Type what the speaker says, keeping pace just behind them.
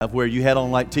where you had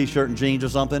on like t-shirt and jeans or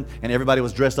something, and everybody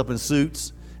was dressed up in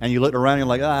suits, and you looked around and you're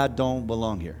like, I don't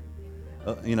belong here.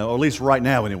 Or at least right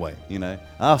now anyway.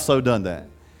 I've so done that.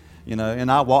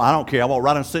 And I don't care. I walk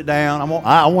right and sit down.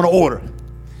 I want to order.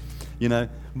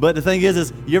 But the thing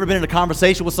is you ever been in a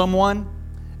conversation with someone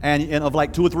and of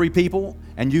like two or three people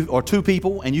or two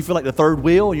people, and you feel like the third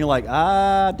wheel, and you're like,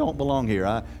 I don't belong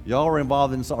here. Y'all are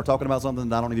involved in or talking about something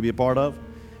that I don't need to be a part of,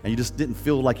 and you just didn't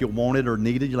feel like you wanted or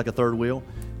needed. You're like a third wheel,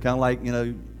 kind of like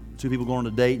two people going on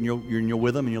a date and you're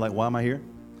with them, and you're like, why am I here?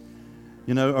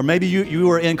 Or maybe you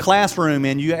were in classroom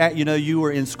and you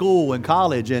were in school and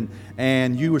college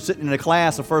and you were sitting in a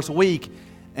class the first week,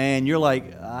 and you're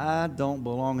like, I don't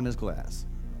belong in this class.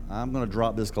 I'm going to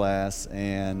drop this class,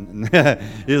 and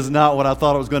it's not what I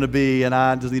thought it was going to be, and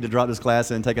I just need to drop this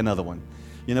class and take another one.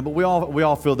 But we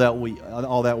all feel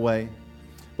all that way.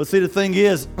 But see, the thing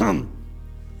is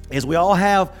we all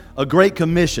have a great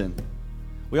commission.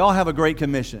 We all have a great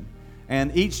commission.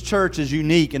 And each church is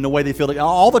unique in the way they feel.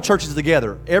 All the churches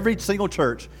together, every single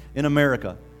church in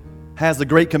America has the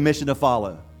Great Commission to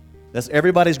follow. That's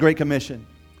everybody's Great Commission.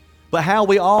 But how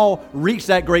we all reach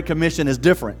that Great Commission is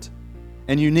different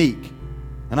and unique.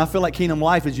 And I feel like Kingdom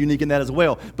Life is unique in that as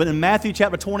well. But in Matthew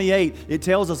chapter 28, it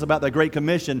tells us about the Great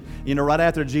Commission. right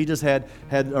after Jesus had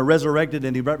resurrected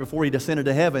and right before he descended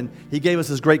to heaven, he gave us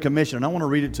his Great Commission. And I want to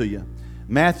read it to you.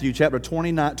 Matthew chapter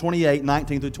 28,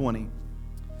 19 through 20.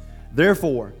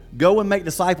 Therefore, go and make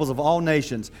disciples of all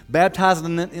nations,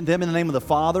 baptizing them in the name of the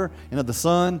Father and of the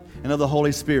Son and of the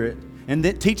Holy Spirit,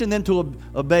 and teaching them to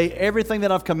obey everything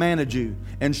that I've commanded you.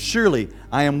 And surely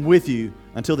I am with you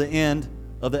until the end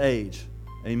of the age.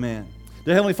 Amen.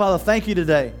 Dear Heavenly Father, thank you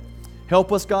today.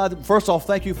 Help us, God. First off,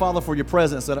 thank you, Father, for your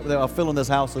presence that I feel in this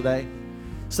house today.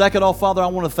 Second off, Father, I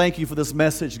want to thank you for this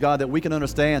message, God, that we can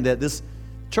understand that this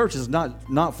church is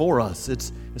not for us.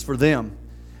 It's for them.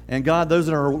 And God, those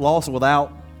that are lost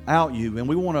without you. And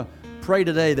we want to pray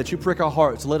today that you prick our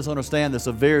hearts to let us understand the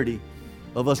severity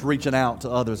of us reaching out to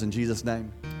others in Jesus'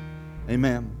 name.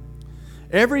 Amen.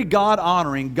 Every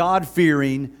God-honoring,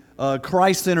 God-fearing,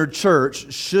 Christ-centered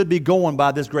church should be going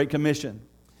by this Great Commission.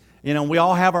 We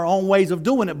all have our own ways of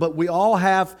doing it, but we all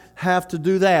have to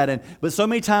do that. But so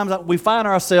many times we find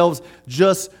ourselves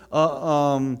just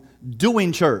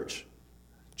doing church.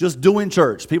 Just doing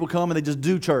church. People come and they just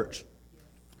do church.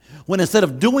 When instead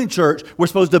of doing church, we're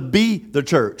supposed to be the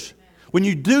church. When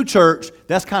you do church,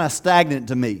 that's kind of stagnant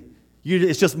to me.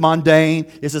 It's just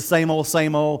mundane. It's the same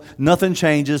old. Nothing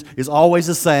changes. It's always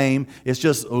the same. It's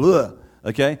just,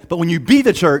 okay? But when you be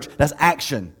the church, that's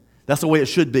action. That's the way it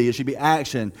should be. It should be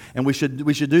action, and we should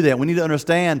do that. We need to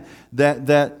understand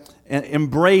that and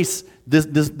embrace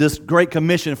this Great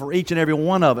Commission for each and every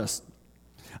one of us.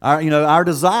 Our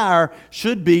desire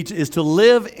should be is to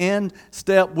live in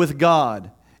step with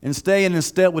God and stay in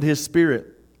step with His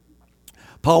Spirit.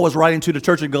 Paul was writing to the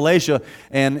church in Galatia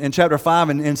and in chapter 5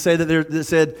 and said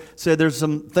that there's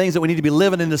some things that we need to be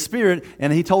living in the Spirit,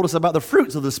 and he told us about the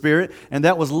fruits of the Spirit, and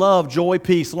that was love, joy,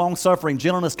 peace, long-suffering,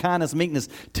 gentleness, kindness, meekness,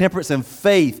 temperance, and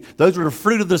faith. Those were the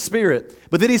fruit of the Spirit.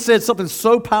 But then he said something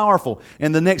so powerful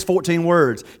in the next 14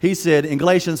 words. He said in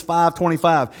Galatians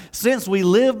 5:25, since we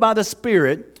live by the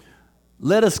Spirit,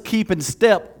 let us keep in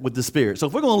step with the Spirit. So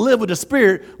if we're going to live with the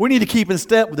Spirit, we need to keep in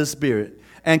step with the Spirit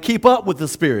and keep up with the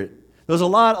Spirit. There's a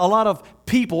lot of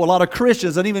people, a lot of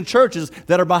Christians, and even churches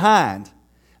that are behind.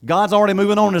 God's already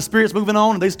moving on, and the Spirit's moving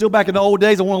on, and they still back in the old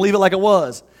days and want to leave it like it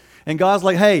was. And God's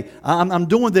like, hey, I'm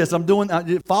doing this.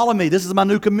 Follow me. This is my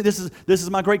new this is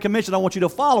my Great Commission. I want you to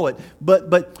follow it.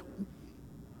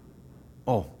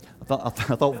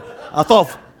 I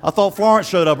thought Florence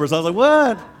showed up, or so I was like,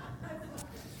 what?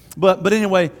 But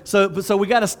anyway, so we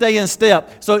got to stay in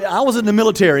step. So I was in the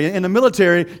military. In the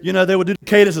military, they would do the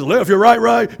cadences: left, you're right,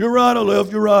 you're right, or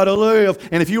left, you're right, or left.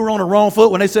 And if you were on the wrong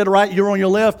foot when they said right, you're on your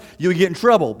left, you would get in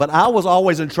trouble. But I was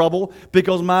always in trouble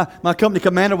because my company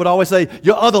commander would always say,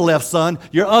 "Your other left, son,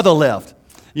 your other left."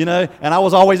 And I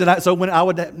was always in that. So when I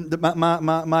would,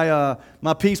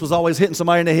 my piece was always hitting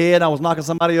somebody in the head. I was knocking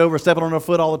somebody over, stepping on their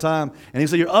foot all the time. And he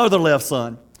said, "Your other left,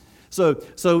 son." So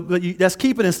that's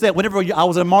keeping in step. Whenever I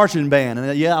was in a marching band, and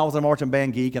I was a marching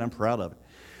band geek, and I'm proud of it.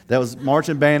 That was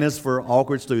marching band is for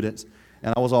awkward students,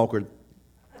 and I was awkward.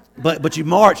 But you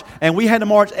march, and we had to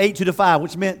march 8 to the 5,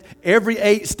 which meant every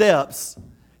 8 steps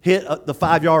hit the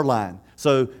 5-yard line.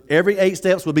 So every 8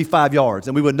 steps would be 5 yards,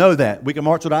 and we would know that. We could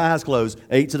march with our eyes closed,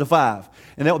 8 to the 5,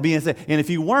 and that would be in step. And if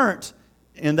you weren't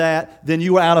in that, then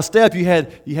you were out of step. You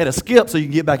had to skip so you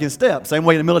can get back in step. Same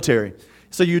way in the military.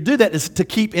 So you do that is to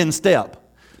keep in step.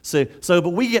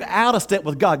 But we get out of step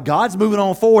with God. God's moving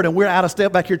on forward, and we're out of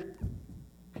step back here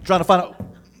trying to find out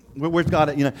Where's God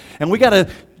at? And we got to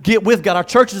get with God. Our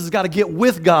churches has got to get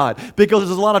with God, because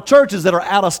there's a lot of churches that are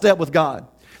out of step with God.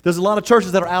 There's a lot of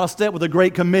churches that are out of step with the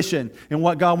Great Commission and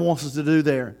what God wants us to do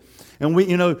there. And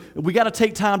we got to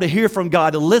take time to hear from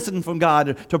God, to listen from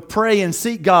God, to pray and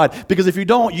seek God, because if you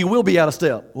don't, you will be out of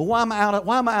step. Well, why am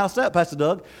I out of step, Pastor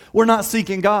Doug? We're not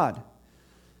seeking God.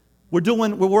 We're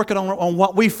working on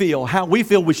what we feel, how we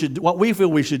feel we should, what we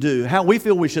feel we should do, how we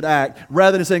feel we should act,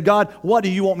 rather than saying, God, what do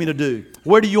you want me to do?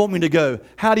 Where do you want me to go?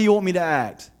 How do you want me to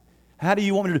act? How do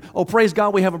you want me to do? Oh, praise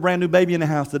God, we have a brand new baby in the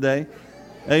house today.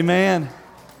 Amen.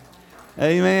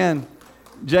 Amen.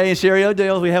 Jay and Sherry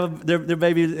O'Dell, we have their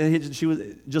baby. She was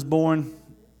just born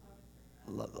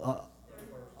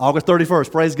August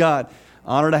 31st. Praise God.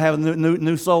 Honored to have a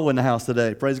new soul in the house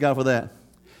today. Praise God for that.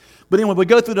 But anyway, we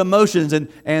go through the motions,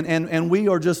 and we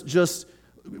are just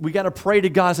we got to pray to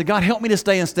God and say, God, help me to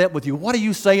stay in step with you. What are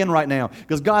you saying right now?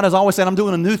 Because God is always saying, I'm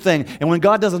doing a new thing. And when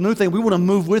God does a new thing, we want to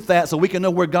move with that so we can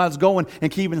know where God's going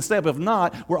and keep in step. If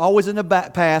not, we're always in the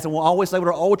back path, and we'll always say what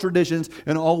our old traditions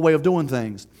and our old way of doing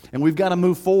things. And we've got to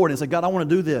move forward and say, God, I want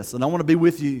to do this, and I want to be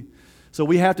with you. So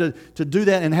we have to do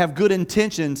that and have good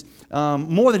intentions,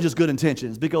 more than just good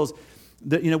intentions, because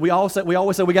we always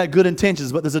say we got good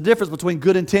intentions, but there's a difference between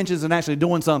good intentions and actually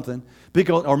doing something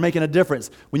or making a difference.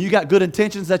 When you got good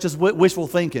intentions, that's just wishful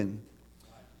thinking.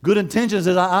 Good intentions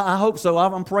is I hope so.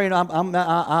 I'm praying.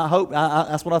 I hope.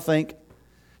 That's what I think.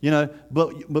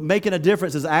 But making a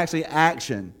difference is actually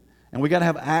action, and we got to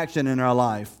have action in our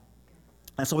life.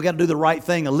 And so we got to do the right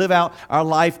thing and live out our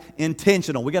life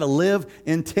intentional. We got to live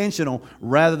intentional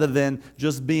rather than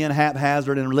just being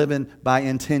haphazard and living by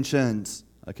intentions.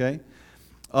 Okay.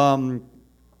 How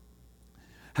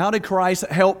did Christ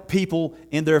help people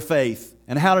in their faith?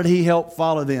 And how did he help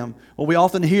follow them? Well, we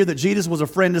often hear that Jesus was a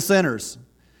friend of sinners.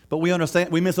 But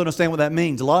we misunderstand what that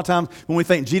means. A lot of times when we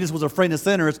think Jesus was a friend of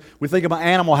sinners, we think about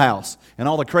Animal House and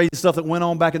all the crazy stuff that went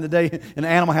on back in the day in the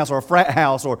Animal House or a frat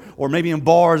house or maybe in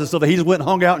bars and stuff that he just went and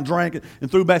hung out and drank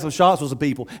and threw back some shots with some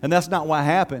people. And that's not what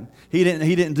happened. He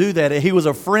didn't do that. He was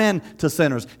a friend to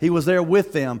sinners. He was there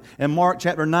with them. In Mark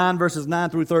chapter 9, verses 9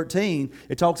 through 13,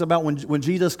 it talks about when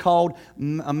Jesus called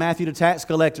Matthew the tax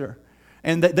collector.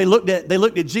 And they looked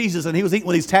at Jesus, and he was eating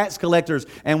with these tax collectors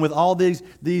and with all these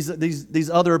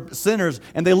other sinners.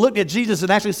 And they looked at Jesus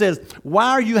and actually says, "Why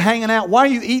are you hanging out? Why are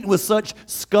you eating with such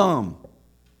scum?"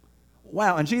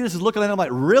 Wow! And Jesus is looking at him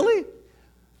like, "Really?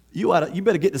 You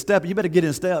better get in step. You better get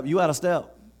in step. You out of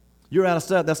step. You're out of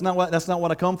step. That's not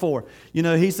what I come for."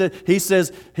 He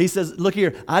says, "Look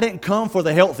here. I didn't come for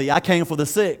the healthy. I came for the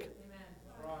sick."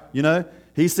 Amen.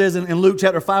 He says in Luke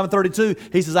chapter 5 and 32,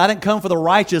 he says, "I didn't come for the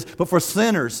righteous, but for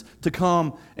sinners to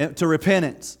come to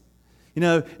repentance."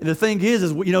 And the thing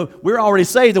is we're already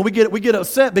saved, and we get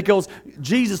upset because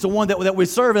Jesus, the one that we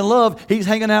serve and love, he's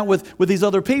hanging out with these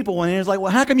other people, and it's like,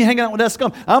 well, how come you hanging out with that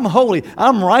scum? I'm holy,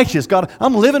 I'm righteous, God,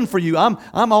 I'm living for you, I'm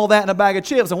all that in a bag of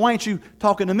chips, and why ain't you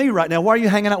talking to me right now? Why are you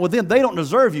hanging out with them? They don't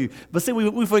deserve you. But see,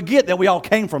 we forget that we all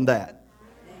came from that.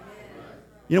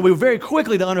 We very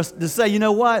quickly to say, you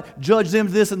know what, judge them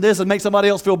this and make somebody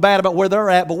else feel bad about where they're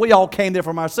at, but we all came there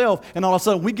from ourselves, and all of a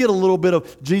sudden we get a little bit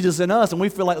of Jesus in us, and we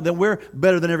feel like that we're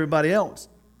better than everybody else.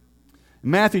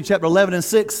 In Matthew chapter 11 and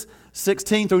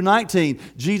 16 through 19,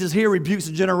 Jesus here rebukes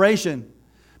a generation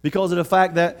because of the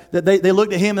fact that they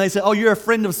looked at him and they said, "Oh, you're a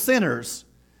friend of sinners."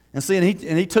 And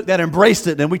he took that and embraced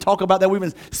it, and we talk about that, we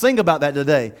even sing about that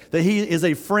today, that he is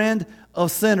a friend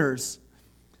of sinners.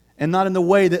 And not in the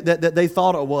way that they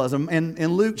thought it was. And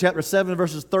in Luke chapter 7,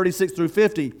 verses 36 through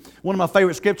 50, one of my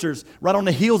favorite scriptures, right on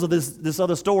the heels of this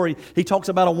other story, he talks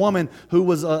about a woman who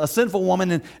was a sinful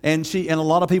woman, and a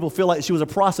lot of people feel like she was a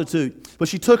prostitute. But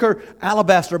she took her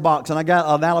alabaster box, and I got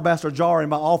an alabaster jar in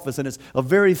my office, and it's a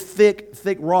very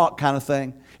thick rock kind of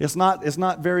thing. It's not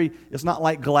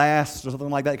like glass or something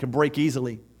like that. It can break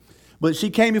easily. But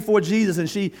she came before Jesus, and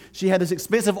she had this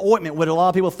expensive ointment where a lot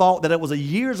of people thought that it was a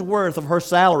year's worth of her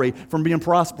salary from being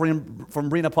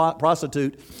a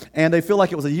prostitute. And they feel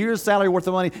like it was a year's salary worth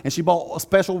of money, and she bought a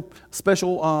special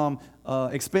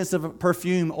expensive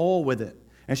perfume oil with it.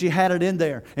 And she had it in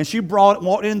there. And she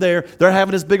walked in there. They're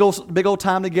having this big old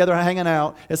time together, hanging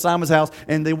out at Simon's house.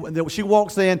 And she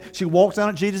walks in. She walks down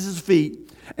at Jesus' feet.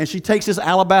 And she takes this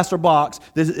alabaster box.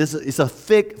 It's a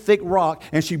thick rock.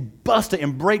 And she busts it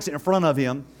and breaks it in front of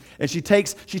him. And she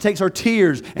takes her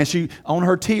tears. And she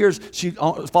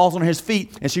falls on his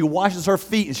feet. And she washes her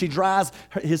feet. And she dries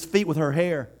his feet with her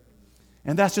hair.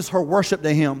 And that's just her worship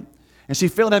to him. And she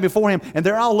fell down before him. And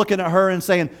they're all looking at her and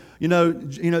saying,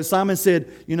 Simon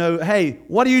said, "Hey,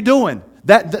 what are you doing?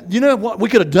 That you know what we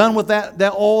could have done with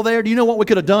that oil there? Do you know what we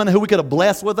could have done? Who we could have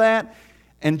blessed with that?"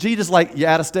 And Jesus like, you're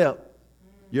out of step.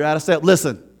 You're out of step.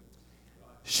 Listen,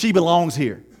 she belongs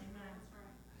here.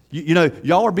 You know,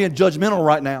 y'all are being judgmental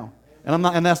right now. And I'm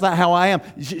not, and that's not how I am.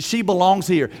 She belongs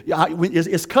here.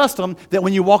 It's custom that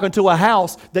when you walk into a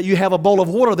house that you have a bowl of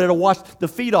water there to wash the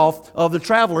feet off of the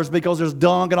travelers because there's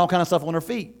dung and all kind of stuff on their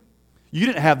feet. You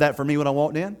didn't have that for me when I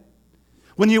walked in.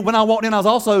 When I walked in, I was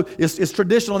also, it's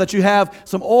traditional that you have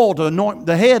some oil to anoint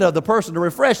the head of the person to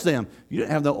refresh them. You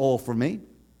didn't have the oil for me.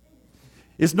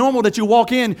 It's normal that you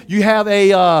walk in, you have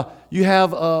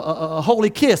a holy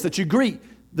kiss that you greet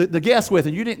the guests with,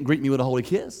 and you didn't greet me with a holy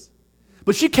kiss.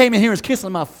 But she came in here and is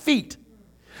kissing my feet.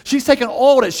 She's taking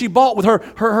oil that she bought with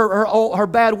her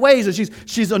bad ways, and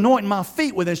she's anointing my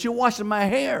feet with it. She's washing my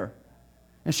hair.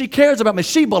 And she cares about me.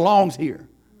 She belongs here.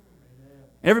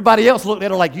 Everybody else looked at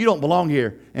her like, you don't belong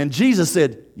here. And Jesus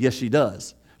said, yes, she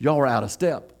does. Y'all are out of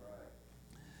step.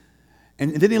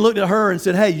 And then he looked at her and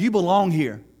said, hey, you belong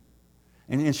here.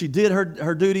 And she did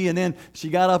her duty, and then she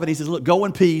got up and he says, look, go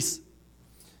in peace.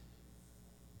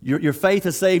 Your faith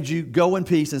has saved you. Go in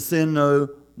peace and sin no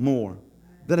more.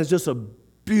 That is just a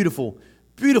beautiful,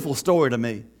 beautiful story to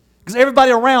me. Because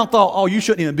everybody around thought, oh, you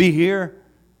shouldn't even be here.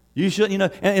 You shouldn't, you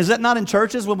know. And is that not in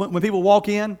churches when people walk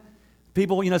in?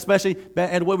 People, you know, especially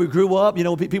at where we grew up, you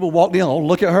know, people walked in, oh,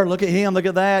 look at her, look at him, look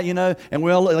at that, you know, and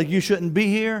we're all like, you shouldn't be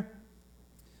here.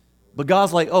 But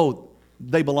God's like, oh,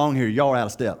 they belong here. Y'all are out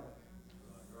of step.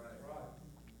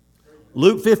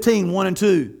 Luke 15, 1 and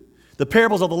 2. The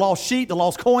parables of the lost sheep, the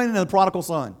lost coin, and the prodigal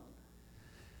son.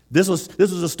 This was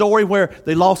a story where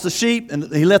they lost the sheep, and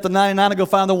he left the 99 to go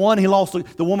find the one.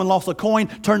 The woman lost the coin,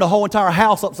 turned the whole entire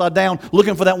house upside down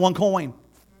looking for that one coin.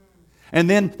 And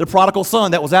then the prodigal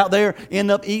son that was out there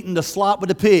ended up eating the slop with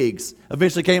the pigs,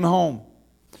 eventually came home.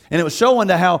 And it was showing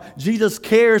that how Jesus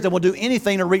cares and will do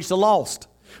anything to reach the lost.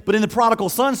 But in the prodigal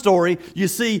son story, you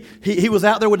see he was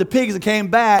out there with the pigs and came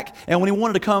back, and when he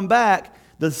wanted to come back,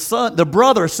 the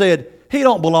brother said, he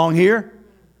don't belong here.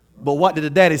 But what did the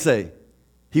daddy say?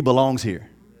 He belongs here.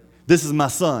 This is my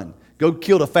son. Go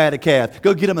kill the fatted calf.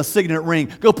 Go get him a signet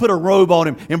ring. Go put a robe on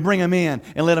him and bring him in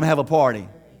and let him have a party.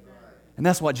 And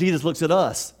that's what Jesus looks at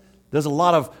us. There's a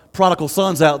lot of prodigal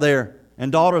sons out there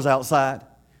and daughters outside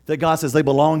that God says they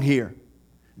belong here.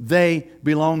 They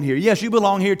belong here. Yes, you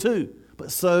belong here too,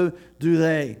 but so do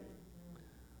they.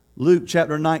 Luke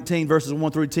chapter 19, verses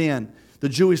 1 through 10. The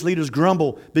Jewish leaders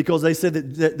grumble because they said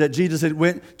that Jesus had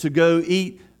went to go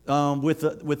eat with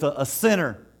a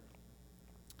sinner.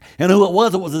 And who it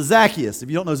was a Zacchaeus. If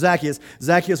you don't know Zacchaeus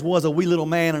was a wee little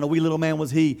man, and a wee little man was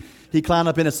he. He climbed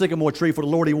up in a sycamore tree for the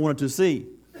Lord he wanted to see.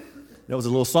 That was a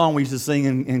little song we used to sing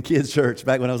in kids' church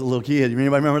back when I was a little kid. Anybody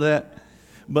remember that?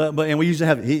 But and we used to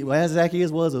have, as Zacchaeus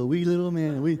was a wee little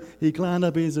man, he climbed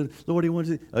up and said, Lord, he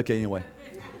wanted to see. Okay, anyway.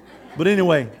 But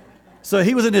anyway, so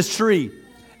he was in this tree.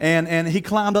 And he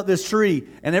climbed up this tree,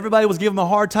 and everybody was giving him a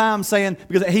hard time saying,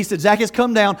 because he said, Zacchaeus,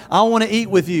 come down. I want to eat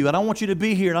with you, and I want you to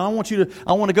be here, and I want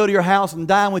to go to your house and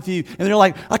dine with you. And they're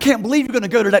like, I can't believe you're going to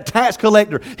go to that tax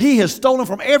collector. He has stolen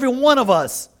from every one of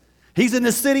us. He's in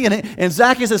this city, and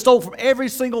Zacchaeus has stolen from every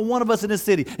single one of us in this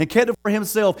city and kept it for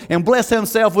himself and blessed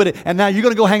himself with it. And now you're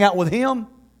going to go hang out with him?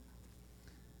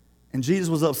 And Jesus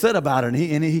was upset about it,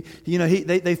 and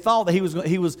they thought that he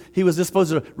was just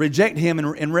supposed to reject him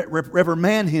and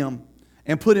reprimand him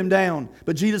and put him down.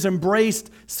 But Jesus embraced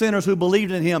sinners who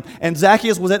believed in him. And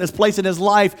Zacchaeus was at this place in his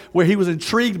life where he was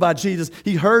intrigued by Jesus.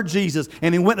 He heard Jesus,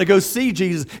 and he went to go see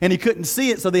Jesus, and he couldn't see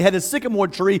it, so they had a sycamore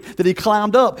tree that he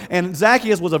climbed up. And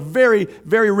Zacchaeus was a very,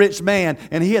 very rich man,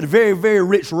 and he had very, very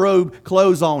rich robe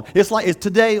clothes on.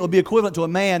 Today it would be equivalent to a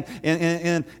man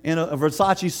in a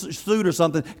Versace suit or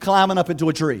something climbing up into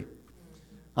a tree.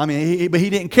 I mean, but he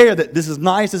didn't care that this is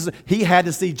nice. He had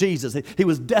to see Jesus. He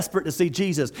was desperate to see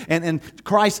Jesus. And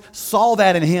Christ saw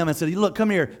that in him and said, look, come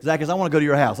here, Zacchaeus, I want to go to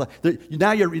your house.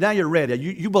 Now you're ready.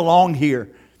 You belong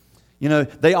here. You know,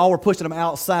 they all were pushing him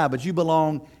outside, but you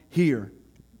belong here.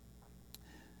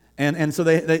 And so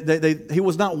he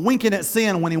was not winking at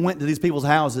sin when he went to these people's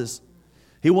houses.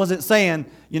 He wasn't saying,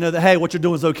 that, hey, what you're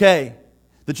doing is okay,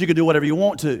 that you can do whatever you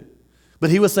want to. But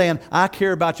he was saying, I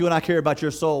care about you and I care about your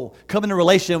soul. Come into a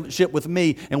relationship with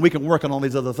me and we can work on all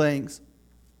these other things.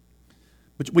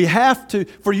 But we have to,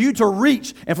 for you to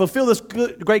reach and fulfill this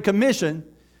great commission,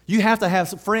 you have to have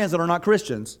some friends that are not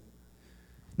Christians.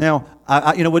 Now,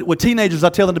 with teenagers, I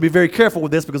tell them to be very careful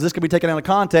with this because this can be taken out of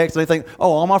context. And they think,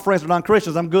 oh, all my friends are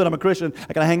non-Christians. I'm good. I'm a Christian.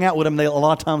 I can hang out with them. A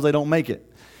lot of times they don't make it.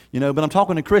 But I'm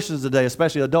talking to Christians today,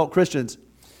 especially adult Christians.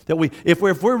 That if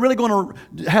we're really going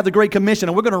to have the Great Commission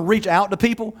and we're going to reach out to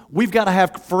people, we've got to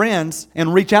have friends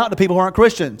and reach out to people who aren't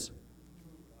Christians.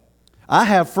 I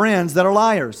have friends that are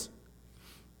liars.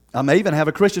 I may even have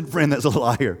a Christian friend that's a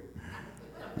liar.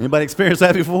 Anybody experienced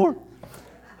that before?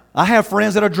 I have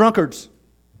friends that are drunkards.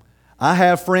 I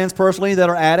have friends personally that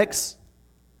are addicts,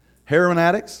 heroin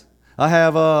addicts. I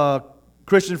have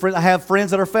Christian friends. I have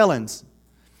friends that are felons.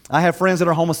 I have friends that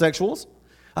are homosexuals.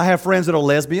 I have friends that are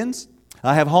lesbians.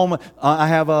 I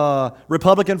have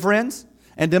Republican friends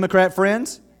and Democrat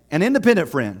friends and independent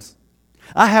friends.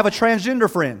 I have a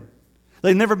transgender friend.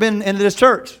 They've never been into this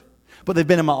church, but they've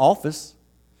been in my office,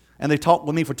 and they talked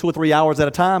with me for 2 or 3 hours at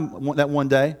a time that one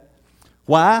day.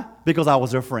 Why? Because I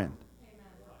was their friend.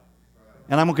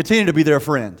 And I'm going to continue to be their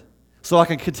friend so I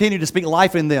can continue to speak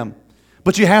life in them.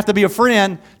 But you have to be a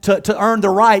friend to earn the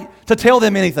right to tell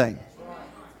them anything.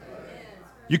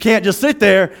 You can't just sit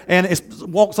there and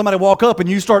somebody walk up and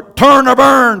you start, turn or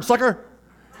burn, sucker.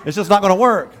 It's just not going to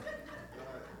work.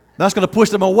 That's going to push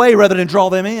them away rather than draw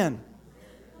them in.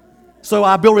 So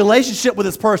I built a relationship with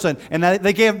this person, and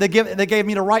they gave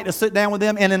me the right to sit down with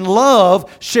them and in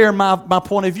love share my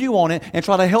point of view on it and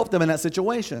try to help them in that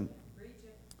situation.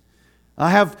 I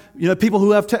have people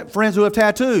who have friends who have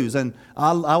tattoos, and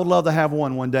I would love to have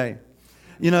one day,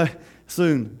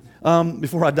 soon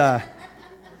before I die.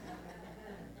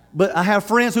 But I have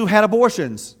friends who had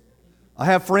abortions. I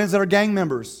have friends that are gang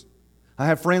members. I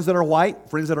have friends that are white,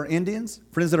 friends that are Indians,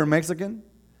 friends that are Mexican,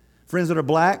 friends that are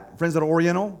black, friends that are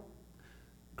Oriental.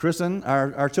 Kristen,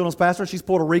 our children's pastor, she's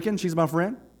Puerto Rican. She's my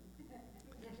friend.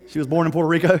 She was born in Puerto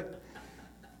Rico.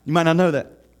 You might not know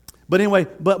that. But anyway,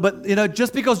 but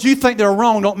just because you think they're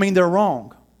wrong don't mean they're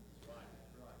wrong.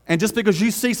 And just because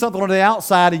you see something on the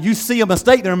outside and you see a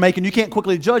mistake they're making, you can't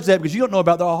quickly judge that because you don't know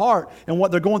about their heart and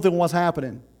what they're going through and what's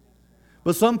happening.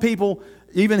 But some people,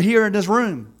 even here in this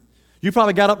room, you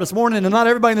probably got up this morning and not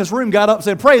everybody in this room got up and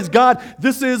said, praise God,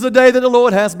 this is the day that the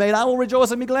Lord has made. I will rejoice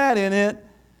and be glad in it.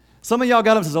 Some of y'all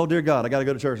got up and said, oh, dear God, I got to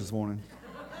go to church this morning.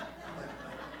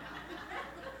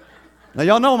 Now,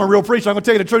 y'all know I'm a real preacher. I'm going to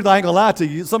tell you the truth. I ain't going to lie to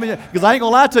you. Some of you, because I ain't going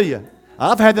to lie to you.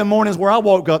 I've had them mornings where I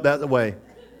woke up that way.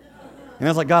 And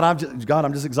I was like, God,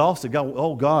 I'm just exhausted. God,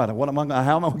 oh, God, how am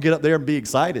I going to get up there and be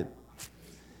excited?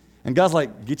 And God's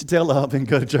like, get your tail up and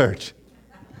go to church.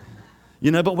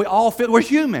 But we all feel, we're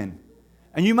human.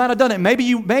 And you might have done it. Maybe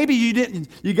you didn't.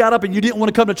 You got up and you didn't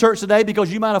want to come to church today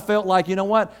because you might have felt like, you know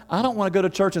what? I don't want to go to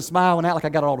church and smile and act like I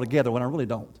got it all together when I really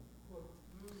don't.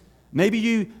 Maybe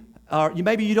you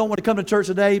don't want to come to church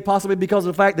today possibly because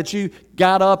of the fact that you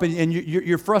got up and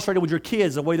you're frustrated with your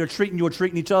kids, the way they're treating you or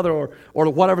treating each other or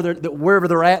whatever wherever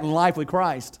they're at in life with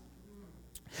Christ.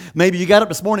 Maybe you got up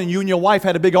this morning and you and your wife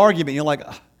had a big argument. And you're like,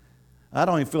 I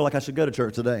don't even feel like I should go to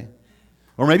church today.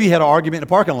 Or maybe you had an argument in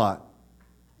the parking lot.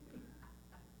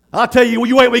 I'll tell you,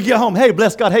 you wait till we get home. Hey,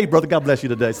 bless God. Hey, brother, God bless you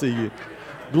today. See you.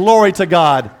 Glory to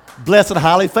God. Blessed and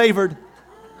highly favored.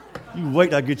 You wait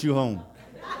till I get you home.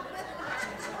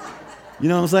 You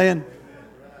know what I'm saying?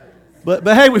 But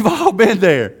hey, we've all been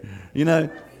there,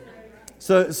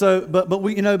 So but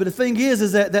we but the thing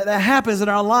is that happens in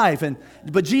our life,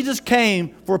 but Jesus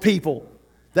came for people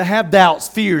that have doubts,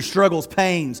 fears, struggles,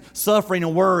 pains, suffering,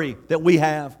 and worry that we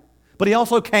have. But He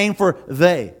also came for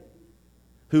they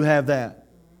who have that.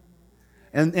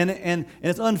 And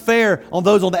it's unfair on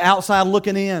those on the outside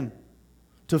looking in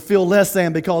to feel less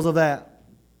than because of that.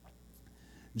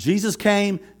 Jesus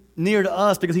came near to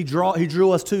us because He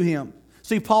drew us to Him.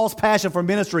 See, Paul's passion for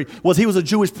ministry was he was a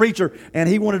Jewish preacher and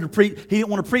he wanted to preach. He didn't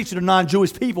want to preach to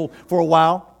non-Jewish people for a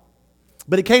while.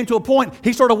 But it came to a point,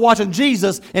 he started watching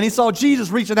Jesus and he saw Jesus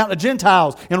reaching out to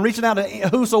Gentiles and reaching out to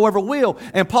whosoever will.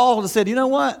 And Paul said, you know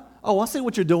what? Oh, I see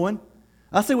what you're doing.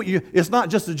 I see it's not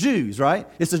just the Jews, right?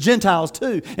 It's the Gentiles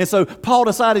too. And so Paul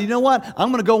decided, you know what? I'm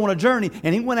going to go on a journey.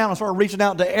 And he went out and started reaching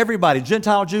out to everybody.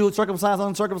 Gentile, Jew, circumcised,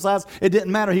 uncircumcised. It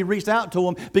didn't matter. He reached out to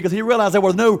them because he realized there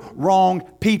were no wrong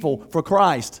people for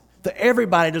Christ. That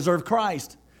everybody deserved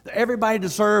Christ. That everybody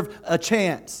deserved a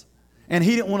chance. And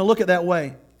he didn't want to look at it that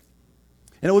way.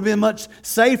 And it would have been much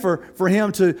safer for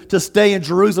him to stay in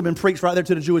Jerusalem and preach right there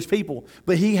to the Jewish people.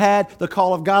 But he had the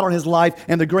call of God on his life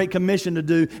and the Great Commission to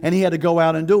do, and he had to go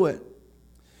out and do it.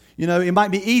 It might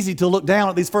be easy to look down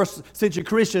at these first century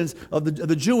Christians of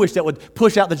the Jewish that would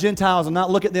push out the Gentiles and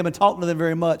not look at them and talk to them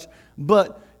very much.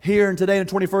 But here and today in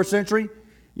the 21st century,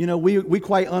 we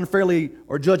quite unfairly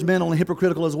are judgmental and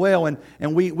hypocritical as well,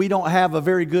 and we don't have a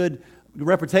very good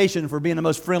reputation for being the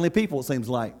most friendly people, it seems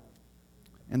like.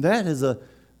 And that is a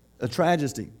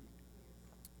tragedy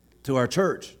to our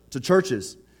church, to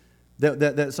churches,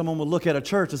 that someone would look at a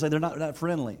church and say they're not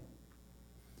friendly.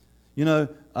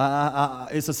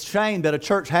 It's a shame that a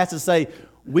church has to say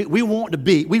we want to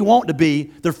be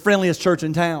the friendliest church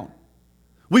in town.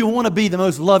 We want to be the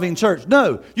most loving church.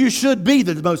 No, you should be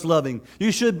the most loving.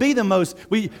 You should be the most,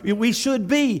 we should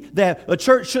be that. A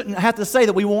church shouldn't have to say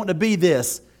that we want to be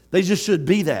this. They just should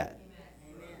be that.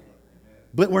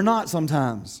 But we're not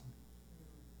sometimes.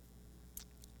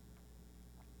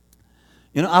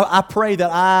 You know, I pray that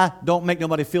I don't make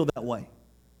nobody feel that way.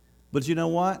 But you know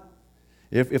what?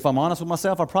 If I'm honest with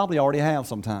myself, I probably already have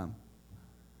sometime.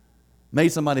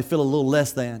 Made somebody feel a little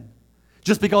less than.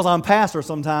 Just because I'm pastor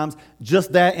sometimes,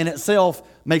 just that in itself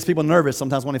makes people nervous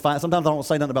sometimes when they find. Sometimes I don't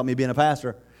say nothing about me being a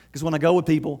pastor. Because when I go with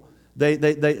people,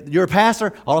 you're a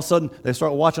pastor, all of a sudden they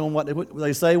start watching what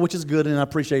they say, which is good, and I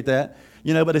appreciate that.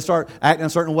 You know, but they start acting a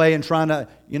certain way and trying to,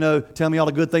 you know, tell me all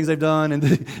the good things they've done and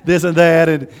this and that,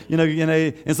 and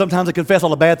and sometimes they confess all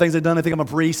the bad things they've done. They think I'm a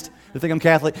priest. They think I'm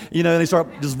Catholic. You know, and they start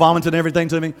just vomiting everything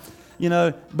to me. You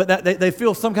know, but they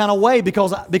feel some kind of way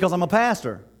because I'm a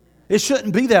pastor. It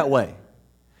shouldn't be that way.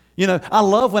 You know, I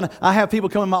love when I have people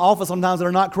come in my office sometimes that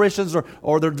are not Christians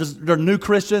or they're new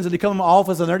Christians, and they come in my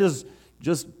office and they're just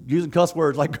using cuss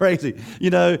words like crazy, you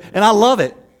know, and I love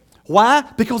it. Why?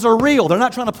 Because they're real. They're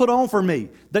not trying to put on for me.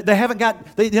 They haven't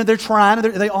got, they're trying.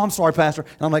 Oh, I'm sorry, Pastor.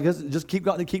 And I'm like, just keep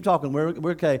talking.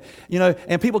 We're okay. You know,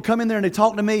 and people come in there and they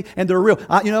talk to me and they're real.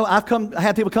 I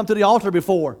had people come to the altar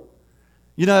before,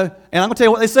 you know, and I'm going to tell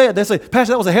you what they said. They say,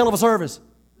 Pastor, that was a hell of a service.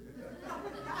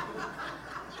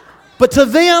 But to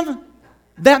them,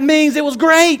 that means it was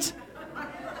great.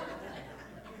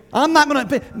 I'm not going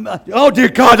to, oh dear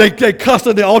God, they cussed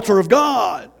at the altar of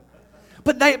God.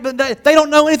 But they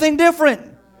don't know anything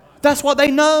different. That's what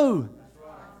they know.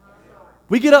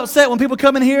 We get upset when people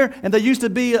come in here and they used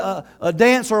to be a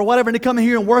dancer or whatever, and they come in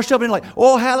here and worship and like,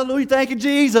 oh, hallelujah, thank you,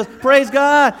 Jesus, praise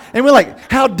God. And we're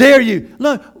like, how dare you?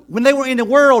 Look, when they were in the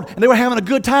world and they were having a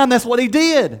good time, that's what they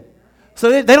did. So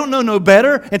they don't know no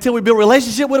better until we build a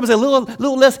relationship with them and say,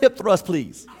 little less hip thrust,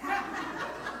 please.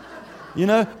 You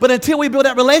know, but until we build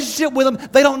that relationship with them,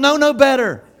 they don't know no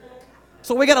better.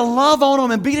 So we got to love on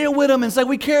them and be there with them and say,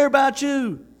 we care about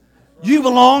you. You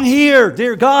belong here.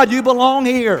 Dear God, you belong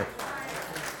here.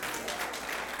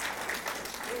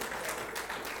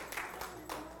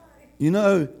 You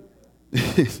know,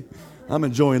 I'm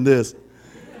enjoying this.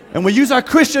 And we use our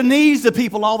Christian needs to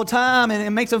people all the time, and it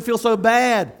makes them feel so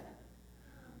bad.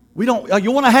 We don't,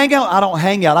 you want to hang out? I don't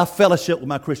hang out. I fellowship with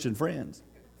my Christian friends.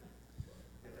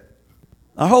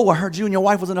 Oh, I heard you and your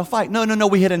wife was in a fight. No,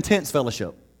 we had intense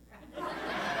fellowship.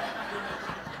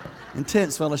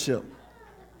 Intense fellowship.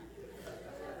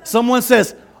 Someone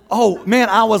says, oh, man,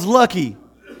 I was lucky.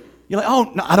 You're like,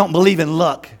 oh, no, I don't believe in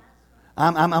luck.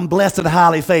 I'm blessed and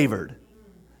highly favored.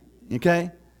 Okay?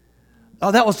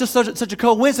 Oh, that was just such a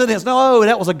coincidence. No,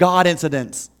 that was a God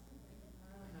incident.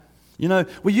 You know,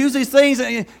 we use these things,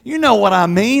 and you know what I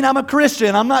mean. I'm a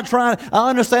Christian. I'm not trying.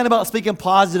 I understand about speaking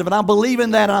positive, and I believe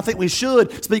in that, and I think we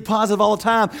should speak positive all the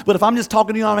time. But if I'm just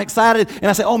talking to you and I'm excited, and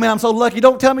I say, oh, man, I'm so lucky,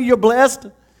 don't tell me you're blessed.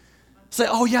 Say,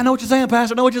 oh, yeah, I know what you're saying,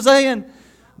 Pastor. I know what you're saying.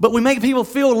 But we make people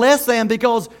feel less than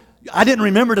because I didn't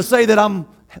remember to say that I'm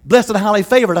blessed and highly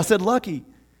favored. I said lucky.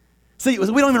 See, we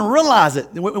don't even realize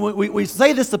it. We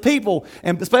say this to people,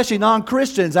 and especially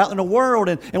non-Christians out in the world,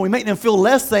 and we make them feel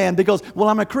less than because, well,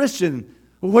 I'm a Christian.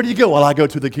 Well, where do you go? Well, I go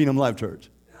to the Kingdom Life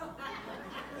Church.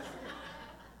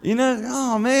 You know,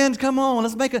 oh man, come on,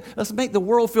 let's make the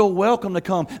world feel welcome to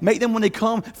come. Make them when they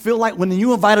come feel like when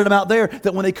you invited them out there,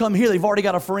 that when they come here, they've already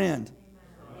got a friend.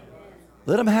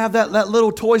 Let them have that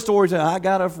little Toy Story, say, I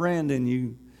got a friend in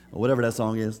you, or whatever that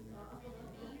song is.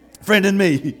 Friend in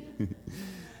me.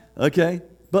 Okay,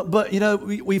 but you know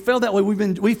we felt that way.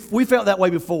 We felt that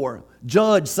way before.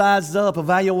 Judged, sized up,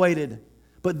 evaluated,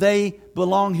 but they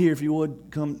belong here. If you would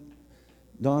come,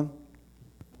 Don.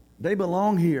 They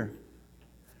belong here.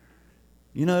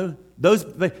 You know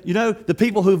the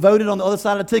people who voted on the other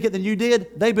side of the ticket than you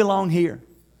did. They belong here.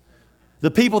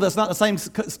 The people that's not the same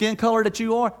skin color that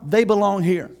you are, they belong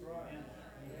here.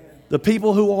 The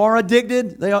people who are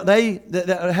addicted, they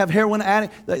have heroin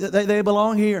addict, they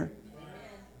belong here.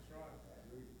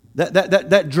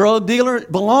 That drug dealer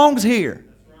belongs here.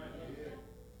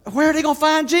 Where are they going to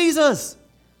find Jesus?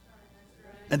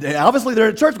 And obviously they're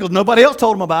at church because nobody else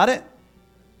told them about it.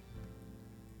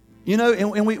 You know,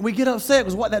 and we get upset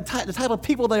because the type of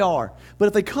people they are. But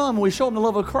if they come and we show them the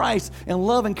love of Christ and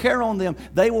love and care on them,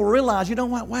 they will realize, you know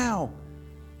what, wow,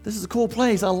 this is a cool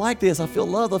place. I like this. I feel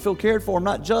loved. I feel cared for. I'm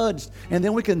not judged. And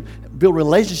then we can build a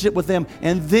relationship with them.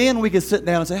 And then we can sit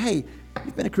down and say, hey,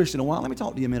 you've been a Christian a while. Let me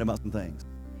talk to you a minute about some things.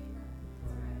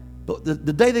 But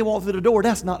the day they walk through the door,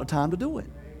 that's not the time to do it.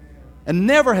 And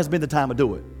never has been the time to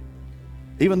do it.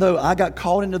 Even though I got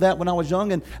caught into that when I was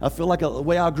young, and I feel like the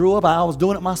way I grew up, I was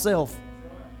doing it myself.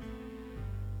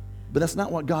 But that's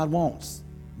not what God wants.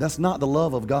 That's not the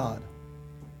love of God.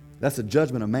 That's the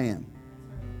judgment of man.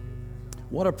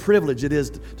 What a privilege it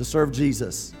is to serve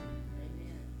Jesus.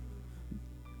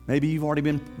 Maybe you've already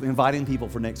been inviting people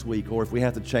for next week, or if we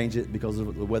have to change it because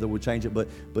of the weather, we'll change it. But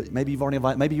maybe you've already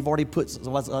invited. Maybe you've already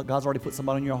God's already put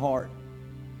somebody in your heart.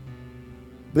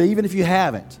 But even if you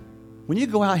haven't, when you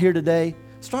go out here today,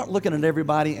 start looking at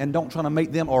everybody and don't try to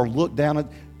make them or look down at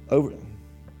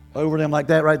over them like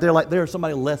that right there, like they're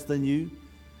somebody less than you.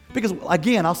 Because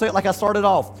again, I'll say it like I started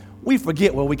off. We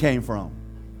forget where we came from.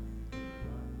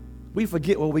 We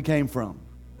forget where we came from.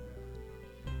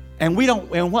 And we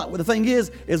don't, and what the thing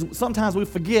is sometimes we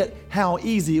forget how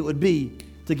easy it would be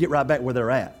to get right back where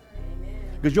they're at.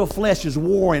 Because your flesh is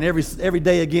warring every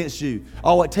day against you.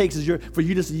 All it takes is for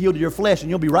you just to yield to your flesh and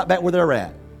you'll be right back where they're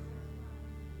at.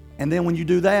 And then when you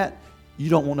do that, you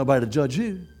don't want nobody to judge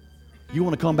you. You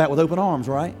want to come back with open arms,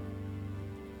 right?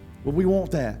 Well, we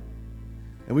want that.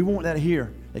 And we want that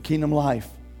here at Kingdom Life.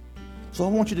 So I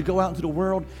want you to go out into the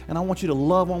world and I want you to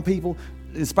love on people,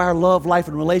 inspire love, life,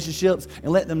 and relationships,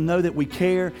 and let them know that we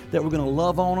care, that we're going to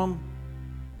love on them.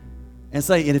 And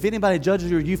say, and if anybody judges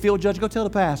you or you feel judged, go tell the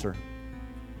pastor.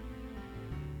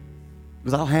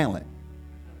 Because I'll handle it.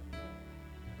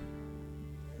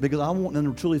 Because I want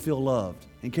them to truly feel loved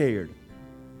and cared.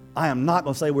 I am not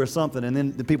going to say we're something and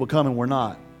then the people come and we're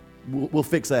not. We'll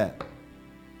fix that.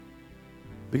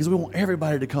 Because we want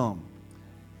everybody to come.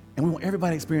 And we want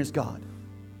everybody to experience God.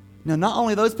 Now, not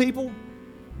only those people,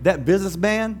 that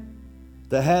businessman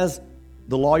that has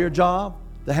the lawyer job,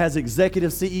 that has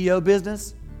executive CEO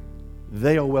business,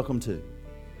 they are welcome too.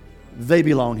 They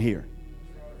belong here.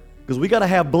 Because we got to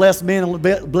have blessed men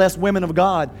and blessed women of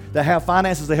God that have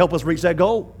finances to help us reach that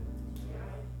goal.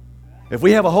 If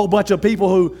we have a whole bunch of people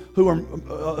who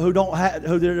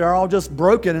are all just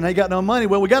broken and they got no money,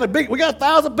 well, we got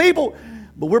 1,000 people,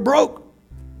 but we're broke.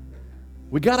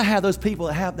 We got to have those people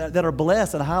that are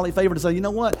blessed and highly favored to say, you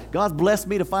know what? God's blessed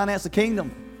me to finance the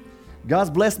kingdom. God's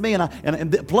blessed me,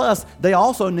 and plus they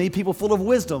also need people full of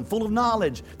wisdom, full of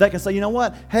knowledge that can say, you know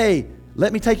what? Hey,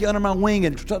 let me take you under my wing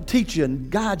and teach you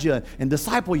and guide you and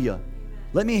disciple you.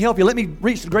 Let me help you. Let me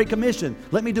reach the Great Commission.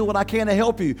 Let me do what I can to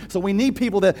help you. So we need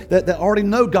people that already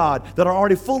know God, that are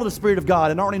already full of the Spirit of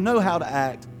God and already know how to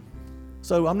act.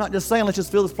 So I'm not just saying let's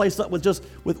just fill this place up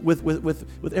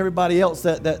with everybody else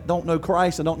that don't know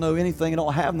Christ and don't know anything and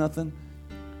don't have nothing.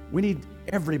 We need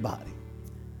everybody.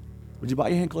 Would you bow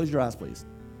your hand and close your eyes, please?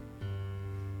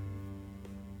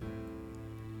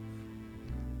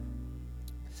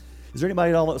 Is there anybody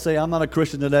at all that say, I'm not a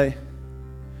Christian today?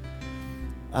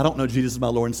 I don't know Jesus as my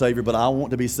Lord and Savior, but I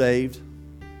want to be saved.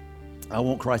 I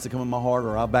want Christ to come in my heart,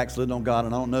 or I've backslidden on God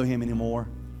and I don't know Him anymore.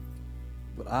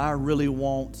 But I really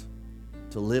want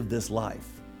to live this life.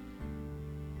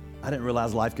 I didn't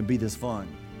realize life could be this fun.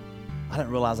 I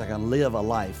didn't realize I could live a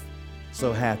life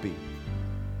so happy.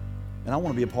 And I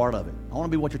want to be a part of it. I want to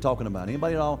be what you're talking about.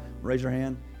 Anybody at all raise your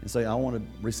hand and say, I want to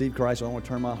receive Christ, or I want to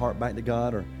turn my heart back to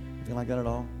God, or anything like that at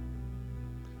all?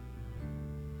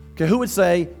 Okay, who would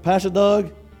say, Pastor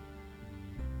Doug,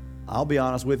 I'll be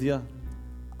honest with you,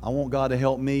 I want God to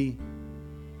help me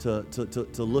to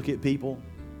look at people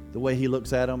the way He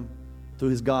looks at them through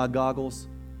His God goggles,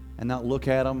 and not look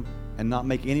at them and not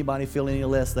make anybody feel any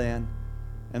less than,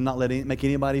 and not make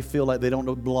anybody feel like they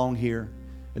don't belong here,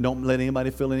 and don't let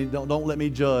anybody feel don't let me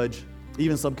judge,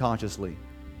 even subconsciously.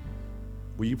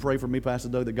 Will you pray for me, Pastor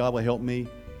Doug, that God will help me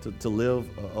to live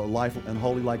a life and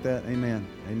holy like that? Amen.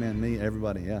 Amen. Me,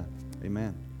 everybody, yeah.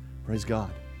 Amen. Praise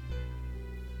God.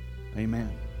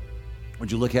 Amen.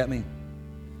 Would you look at me?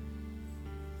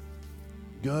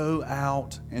 Go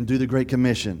out and do the Great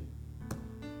Commission.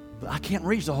 But I can't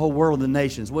reach the whole world of the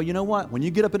nations. Well, you know what? When you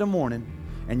get up in the morning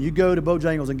and you go to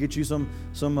Bojangles and get you some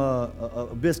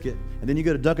biscuit, and then you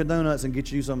go to Dunkin' Donuts and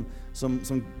get you some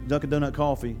Dunkin' Donut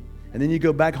coffee, and then you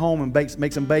go back home and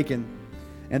make some bacon,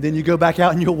 and then you go back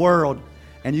out in your world,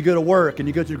 and you go to work, and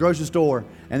you go to the grocery store,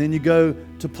 and then you go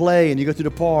to play, and you go to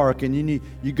the park, and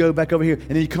you go back over here, and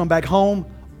then you come back home.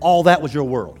 All that was your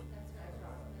world.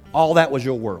 All that was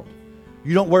your world.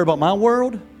 You don't worry about my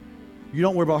world. You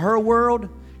don't worry about her world.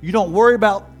 You don't worry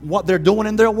about what they're doing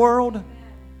in their world.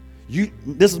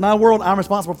 This is my world. I'm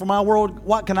responsible for my world.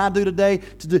 What can I do today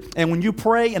to do? And when you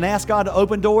pray and ask God to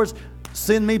open doors,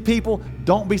 send me people,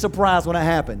 don't be surprised when it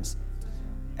happens.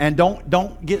 And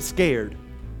don't get scared.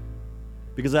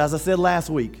 Because as I said last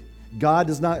week, God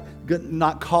does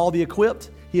not call the equipped,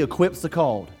 He equips the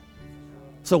called.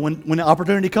 So when the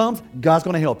opportunity comes, God's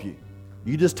going to help you.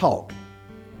 You just talk,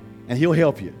 and He'll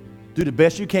help you. Do the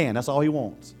best you can. That's all He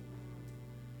wants.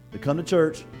 To come to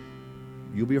church,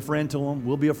 You'll be a friend to them.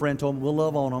 We'll be a friend to them. We'll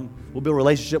love on them. We'll build a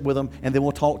relationship with them, and then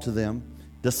we'll talk to them,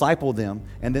 disciple them,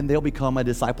 and then they'll become a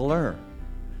discipler.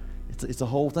 It's a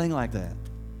whole thing like that.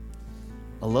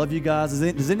 I love you guys.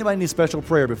 Does anybody need special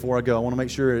prayer before I go? I want to make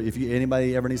sure if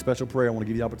anybody ever needs special prayer, I want to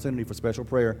give you the opportunity for special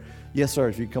prayer. Yes, sir.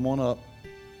 If you come on up.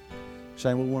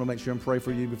 Shane, we want to make sure and pray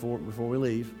for you before we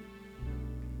leave.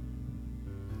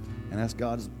 And ask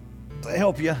God to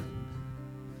help you.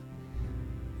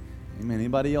 Amen.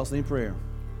 Anybody else need prayer?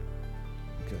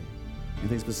 Okay.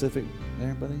 Anything specific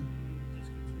there, buddy?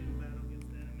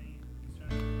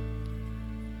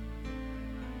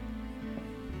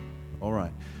 All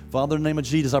right. Father, in the name of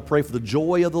Jesus, I pray for the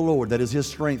joy of the Lord, that is His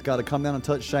strength, God, to come down and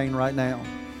touch Shane right now.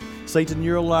 Satan,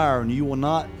 you're a liar, and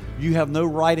you have no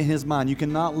right in his mind. You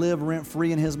cannot live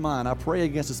rent-free in his mind. I pray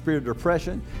against the spirit of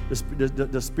depression,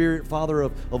 the spirit, Father,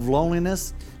 of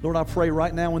loneliness. Lord, I pray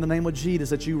right now in the name of Jesus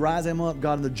that you rise him up,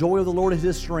 God, and the joy of the Lord is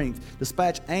his strength.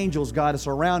 Dispatch angels, God, to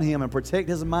surround him and protect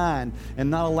his mind and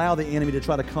not allow the enemy to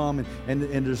try to come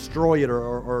and destroy it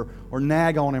or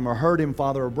nag on him or hurt him,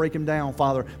 Father, or break him down,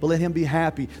 Father. But let him be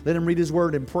happy. Let him read his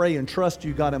word and pray and trust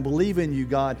you, God, and believe in you,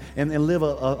 God, and live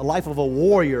a life of a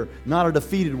warrior, not a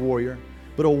defeated warrior,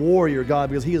 but a warrior, God,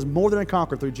 because he is more than a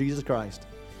conqueror through Jesus Christ.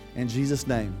 In Jesus'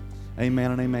 name,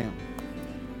 amen and amen.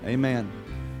 Amen.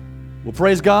 Well,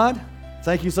 praise God.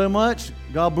 Thank you so much.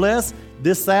 God bless.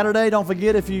 This Saturday, don't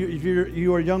forget, if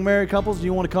you are young married couples,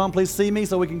 you want to come, please see me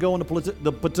so we can go on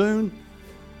the platoon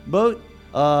boat.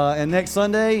 And next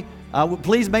Sunday,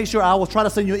 please make sure I will try to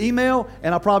send you an email,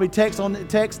 and I'll probably text on the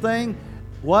text thing.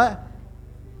 What?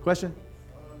 Question?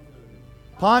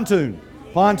 Pontoon.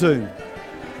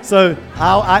 So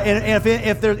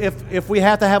if we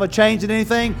have to have a change in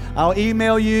anything, I'll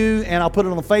email you and I'll put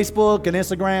it on Facebook and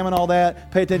Instagram and all that.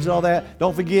 Pay attention to all that.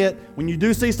 Don't forget, when you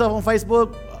do see stuff on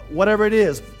Facebook, whatever it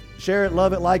is, share it,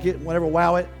 love it, like it, whatever,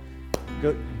 wow it.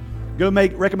 Go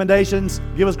make recommendations,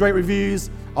 give us great reviews.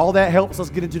 All that helps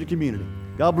us get into the community.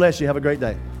 God bless you. Have a great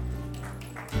day.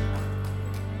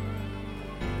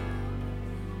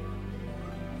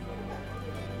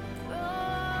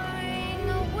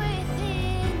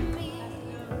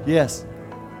 Yes.